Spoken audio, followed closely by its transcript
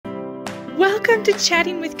Welcome to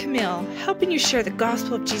Chatting with Camille, helping you share the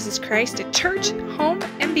gospel of Jesus Christ at church, home,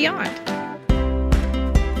 and beyond.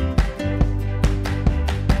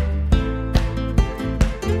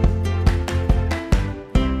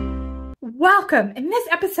 Welcome! In this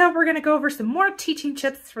episode, we're going to go over some more teaching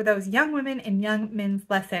tips for those young women in Young Men's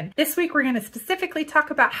Lesson. This week, we're going to specifically talk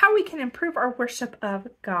about how we can improve our worship of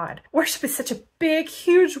God. Worship is such a big,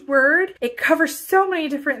 huge word. It covers so many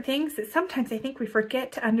different things that sometimes I think we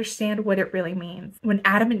forget to understand what it really means. When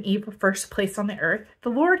Adam and Eve were first placed on the earth, the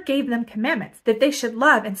Lord gave them commandments that they should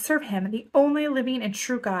love and serve Him, the only living and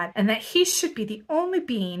true God, and that He should be the only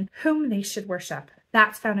being whom they should worship.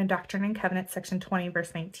 That's found in Doctrine and Covenants, section 20,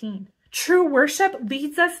 verse 19. True worship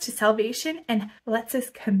leads us to salvation and lets us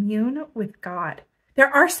commune with God.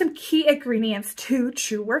 There are some key ingredients to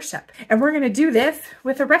true worship, and we're going to do this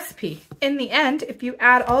with a recipe. In the end, if you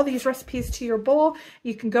add all these recipes to your bowl,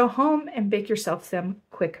 you can go home and bake yourself some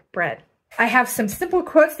quick bread. I have some simple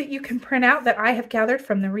quotes that you can print out that I have gathered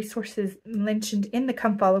from the resources mentioned in the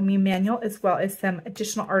Come Follow Me manual, as well as some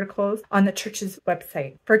additional articles on the church's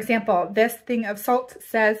website. For example, this thing of salt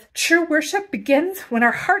says, "True worship begins when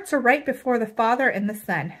our hearts are right before the Father and the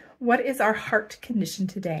Son. What is our heart condition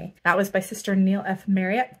today?" That was by Sister Neil F.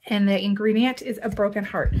 Marriott, and the ingredient is a broken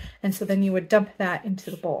heart. And so then you would dump that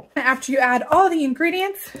into the bowl. After you add all the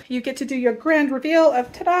ingredients, you get to do your grand reveal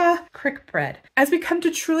of, ta-da, quick bread. As we come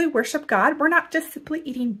to truly worship God, we're not just simply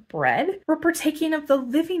eating bread, we're partaking of the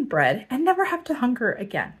living bread and never have to hunger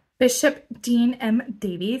again. Bishop Dean M.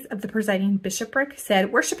 Davies of the Presiding Bishopric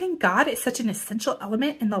said, "Worshiping God is such an essential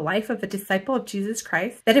element in the life of a disciple of Jesus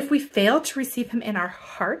Christ that if we fail to receive Him in our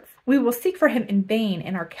hearts, we will seek for Him in vain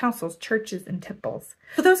in our councils, churches, and temples."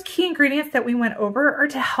 So those key ingredients that we went over are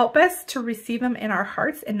to help us to receive Him in our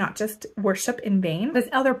hearts and not just worship in vain. As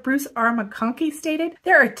Elder Bruce R. McConkie stated,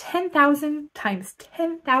 there are 10,000 times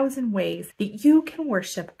 10,000 ways that you can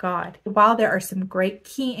worship God. While there are some great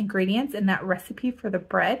key ingredients in that recipe for the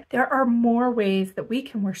bread, there are more ways that we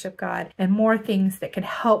can worship God and more things that can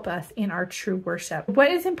help us in our true worship.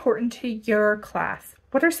 What is important to your class?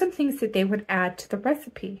 What are some things that they would add to the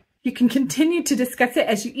recipe? You can continue to discuss it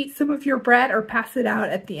as you eat some of your bread or pass it out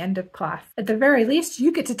at the end of class. At the very least,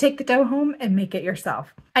 you get to take the dough home and make it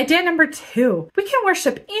yourself. Idea number 2, we can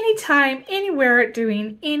worship anytime, anywhere,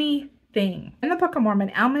 doing anything. In the Book of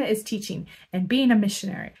Mormon, Alma is teaching and being a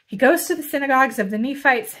missionary. He goes to the synagogues of the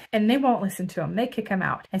Nephites and they won't listen to him. They kick him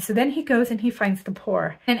out. And so then he goes and he finds the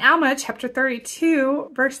poor. In Alma chapter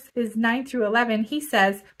 32, verses 9 through 11, he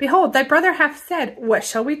says, "Behold, thy brother hath said, what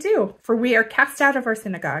shall we do? For we are cast out of our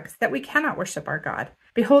synagogues, that we cannot worship our God.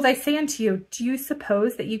 Behold, I say unto you, do you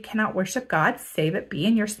suppose that you cannot worship God, save it be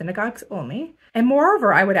in your synagogues only? And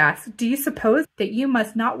moreover, I would ask, do you suppose that you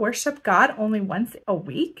must not worship God only once a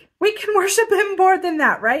week?" We can worship Him more than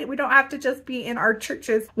that, right? We don't have to just be in our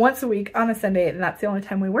churches once a week on a Sunday, and that's the only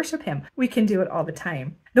time we worship Him. We can do it all the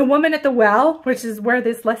time. The woman at the well, which is where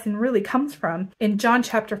this lesson really comes from, in John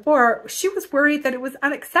chapter 4, she was worried that it was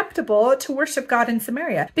unacceptable to worship God in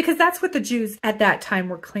Samaria, because that's what the Jews at that time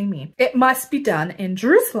were claiming. It must be done in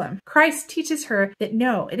Jerusalem. Christ teaches her that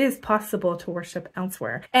no, it is possible to worship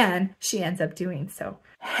elsewhere, and she ends up doing so.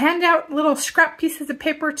 Hand out little scrap pieces of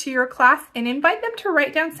paper to your class and invite them to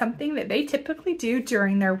write down something that they typically do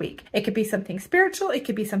during their week. It could be something spiritual, it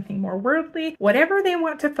could be something more worldly. Whatever they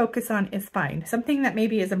want to focus on is fine. Something that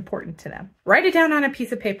maybe is important to them. Write it down on a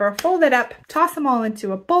piece of paper, fold it up, toss them all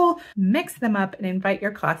into a bowl, mix them up, and invite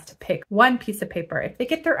your class to pick one piece of paper. If they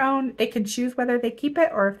get their own, they can choose whether they keep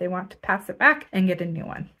it or if they want to pass it back and get a new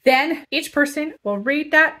one. Then each person will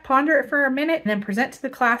read that, ponder it for a minute, and then present to the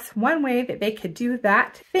class one way that they could do that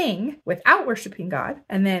thing without worshiping God,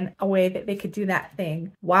 and then a way that they could do that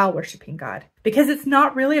thing while worshiping God. Because it's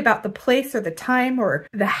not really about the place or the time or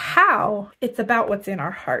the how, it's about what's in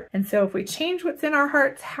our heart. And so if we change what's in our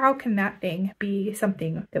hearts, how can that thing be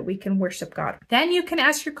something that we can worship God? Then you can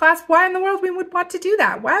ask your class why in the world we would want to do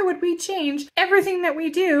that. Why would we change everything that we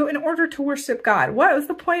do in order to worship God? What was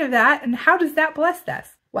the point of that, and how does that bless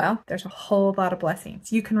us? Well, there's a whole lot of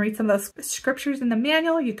blessings. You can read some of those scriptures in the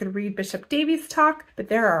manual. You could read Bishop Davies' talk, but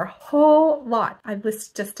there are a whole lot. I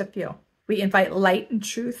list just a few. We invite light and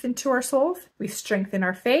truth into our souls. We strengthen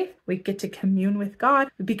our faith. We get to commune with God.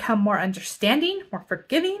 We become more understanding, more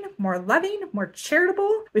forgiving, more loving, more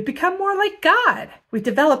charitable. We become more like God. We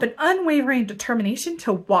develop an unwavering determination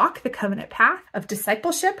to walk the covenant path of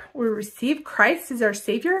discipleship. We receive Christ as our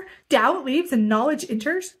Savior. Doubt leaves and knowledge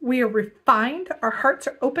enters. We are refined. Our hearts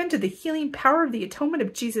are open to the healing power of the atonement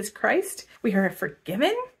of Jesus Christ. We are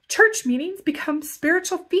forgiven. Church meetings become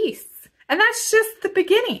spiritual feasts. And that's just the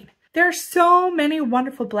beginning. There are so many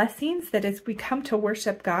wonderful blessings that as we come to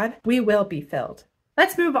worship God, we will be filled.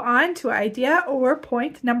 Let's move on to idea or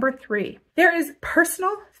point number 3. There is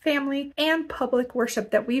personal, family, and public worship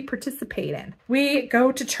that we participate in. We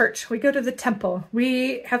go to church, we go to the temple,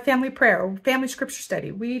 we have family prayer, family scripture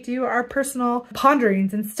study, we do our personal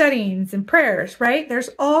ponderings and studyings and prayers, right? There's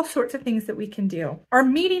all sorts of things that we can do. Our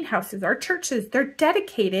meeting houses, our churches, they're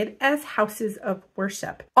dedicated as houses of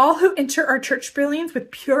worship. All who enter our church buildings with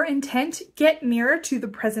pure intent get nearer to the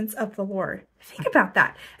presence of the Lord. Think about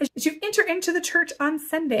that. As you enter into the church on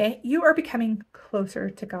Sunday, you are becoming closer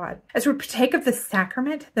to God. As we partake of the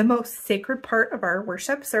sacrament, the most sacred part of our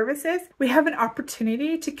worship services, we have an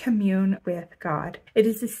opportunity to commune with God. It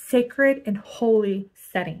is a sacred and holy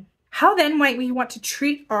setting. How then might we want to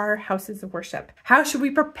treat our houses of worship? How should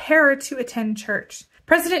we prepare to attend church?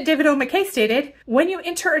 President David O. McKay stated, "When you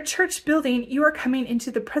enter a church building, you are coming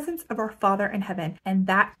into the presence of our Father in heaven, and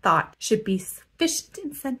that thought should be sufficient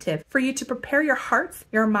incentive for you to prepare your hearts,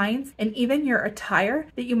 your minds, and even your attire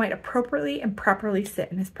that you might appropriately and properly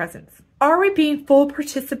sit in his presence." Are we being full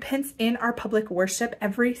participants in our public worship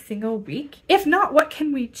every single week? If not, what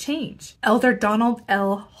can we change? Elder Donald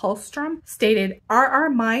L. Hallstrom stated, "Are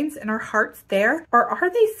our minds and our hearts there, or are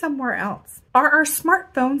they somewhere else? Are our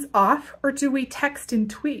smartphones off, or do we text and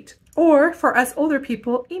tweet? Or, for us older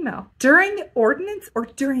people, email? During the ordinance or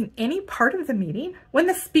during any part of the meeting, when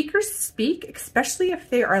the speakers speak, especially if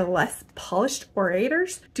they are less polished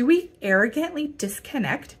orators, do we arrogantly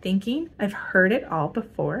disconnect thinking, 'I've heard it all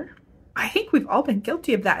before'?" I think we've all been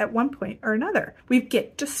guilty of that at one point or another. We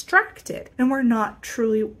get distracted and we're not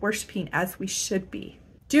truly worshiping as we should be.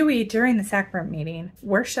 Do we, during the sacrament meeting,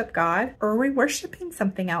 worship God, or are we worshiping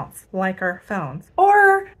something else, like our phones?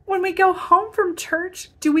 Or when we go home from church,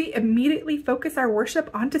 do we immediately focus our worship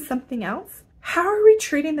onto something else? How are we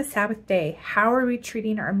treating the Sabbath day? How are we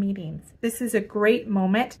treating our meetings? This is a great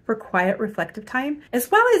moment for quiet, reflective time,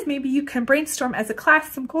 as well as maybe you can brainstorm as a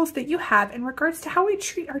class some goals that you have in regards to how we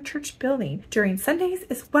treat our church building during Sundays,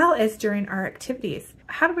 as well as during our activities.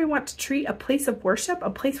 How do we want to treat a place of worship,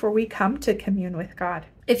 a place where we come to commune with God?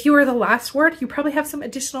 If you are the last word, you probably have some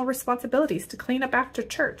additional responsibilities to clean up after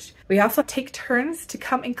church. We also take turns to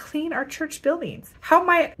come and clean our church buildings. How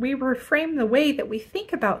might we reframe the way that we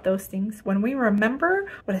think about those things when we remember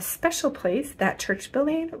what a special place that church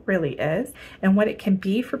building really is and what it can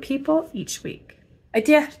be for people each week?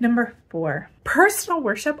 Idea number 4. Personal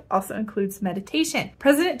worship also includes meditation.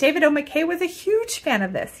 President David O. McKay was a huge fan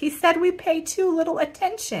of this. He said we pay too little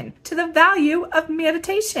attention to the value of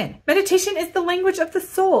meditation. Meditation is the language of the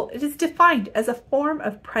soul. It is defined as a form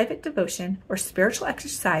of private devotion or spiritual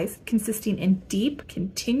exercise consisting in deep,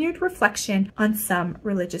 continued reflection on some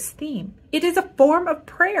religious theme. It is a form of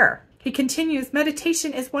prayer. He continues,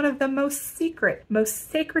 meditation is one of the most secret, most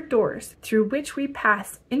sacred doors through which we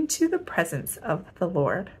pass into the presence of the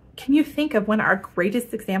Lord. Can you think of when our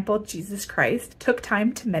greatest example, Jesus Christ, took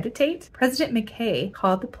time to meditate? President McKay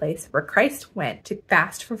called the place where Christ went to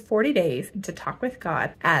fast for 40 days and to talk with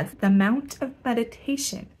God as the Mount of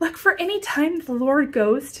Meditation. Look, for any time the Lord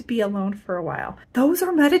goes to be alone for a while, those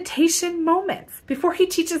are meditation moments. Before he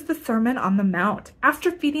teaches the Sermon on the Mount,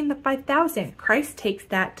 after feeding the 5,000, Christ takes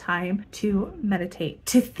that time to meditate,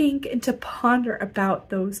 to think and to ponder about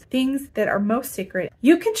those things that are most sacred.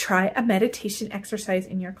 You can try a meditation exercise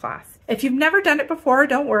in your class. If you've never done it before,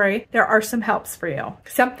 don't worry, there are some helps for you.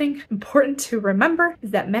 Something important to remember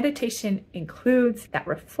is that meditation includes that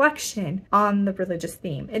reflection on the religious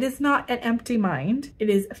theme. It is not an empty mind, it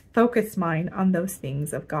is a focused mind on those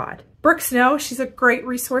things of God. Brooke Snow, she's a great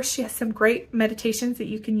resource. She has some great meditations that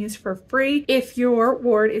you can use for free if your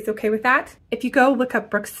ward is okay with that. If you go look up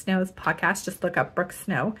Brooke Snow's podcast, just look up Brooke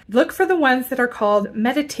Snow. Look for the ones that are called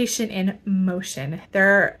Meditation in Motion.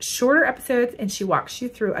 They're shorter episodes and she walks you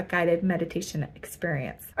through a guided meditation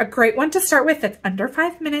experience. A great one to start with that's under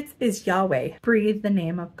 5 minutes is Yahweh, Breathe the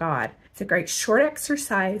Name of God. It's a great short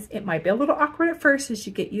exercise. It might be a little awkward at first as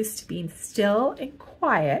you get used to being still and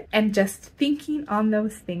quiet and just thinking on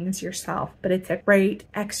those things yourself. But it's a great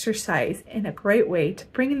exercise and a great way to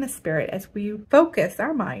bring in the spirit as we focus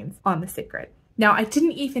our minds on the sacred. Now, I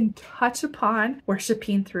didn't even touch upon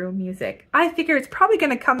worshiping through music. I figure it's probably going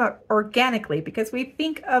to come up organically because we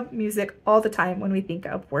think of music all the time when we think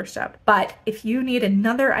of worship. But if you need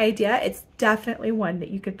another idea, it's definitely one that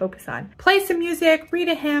you could focus on. Play some music, read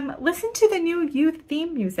a hymn, listen to the new youth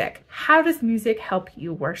theme music. How does music help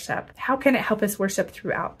you worship? How can it help us worship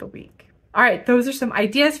throughout the week? All right, those are some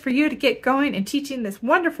ideas for you to get going and teaching this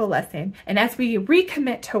wonderful lesson. And as we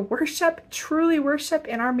recommit to worship, truly worship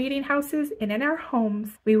in our meeting houses and in our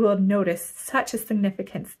homes, we will notice such a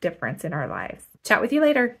significant difference in our lives. Chat with you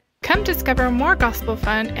later. Come discover more gospel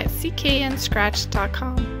fun at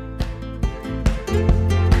cknscratch.com.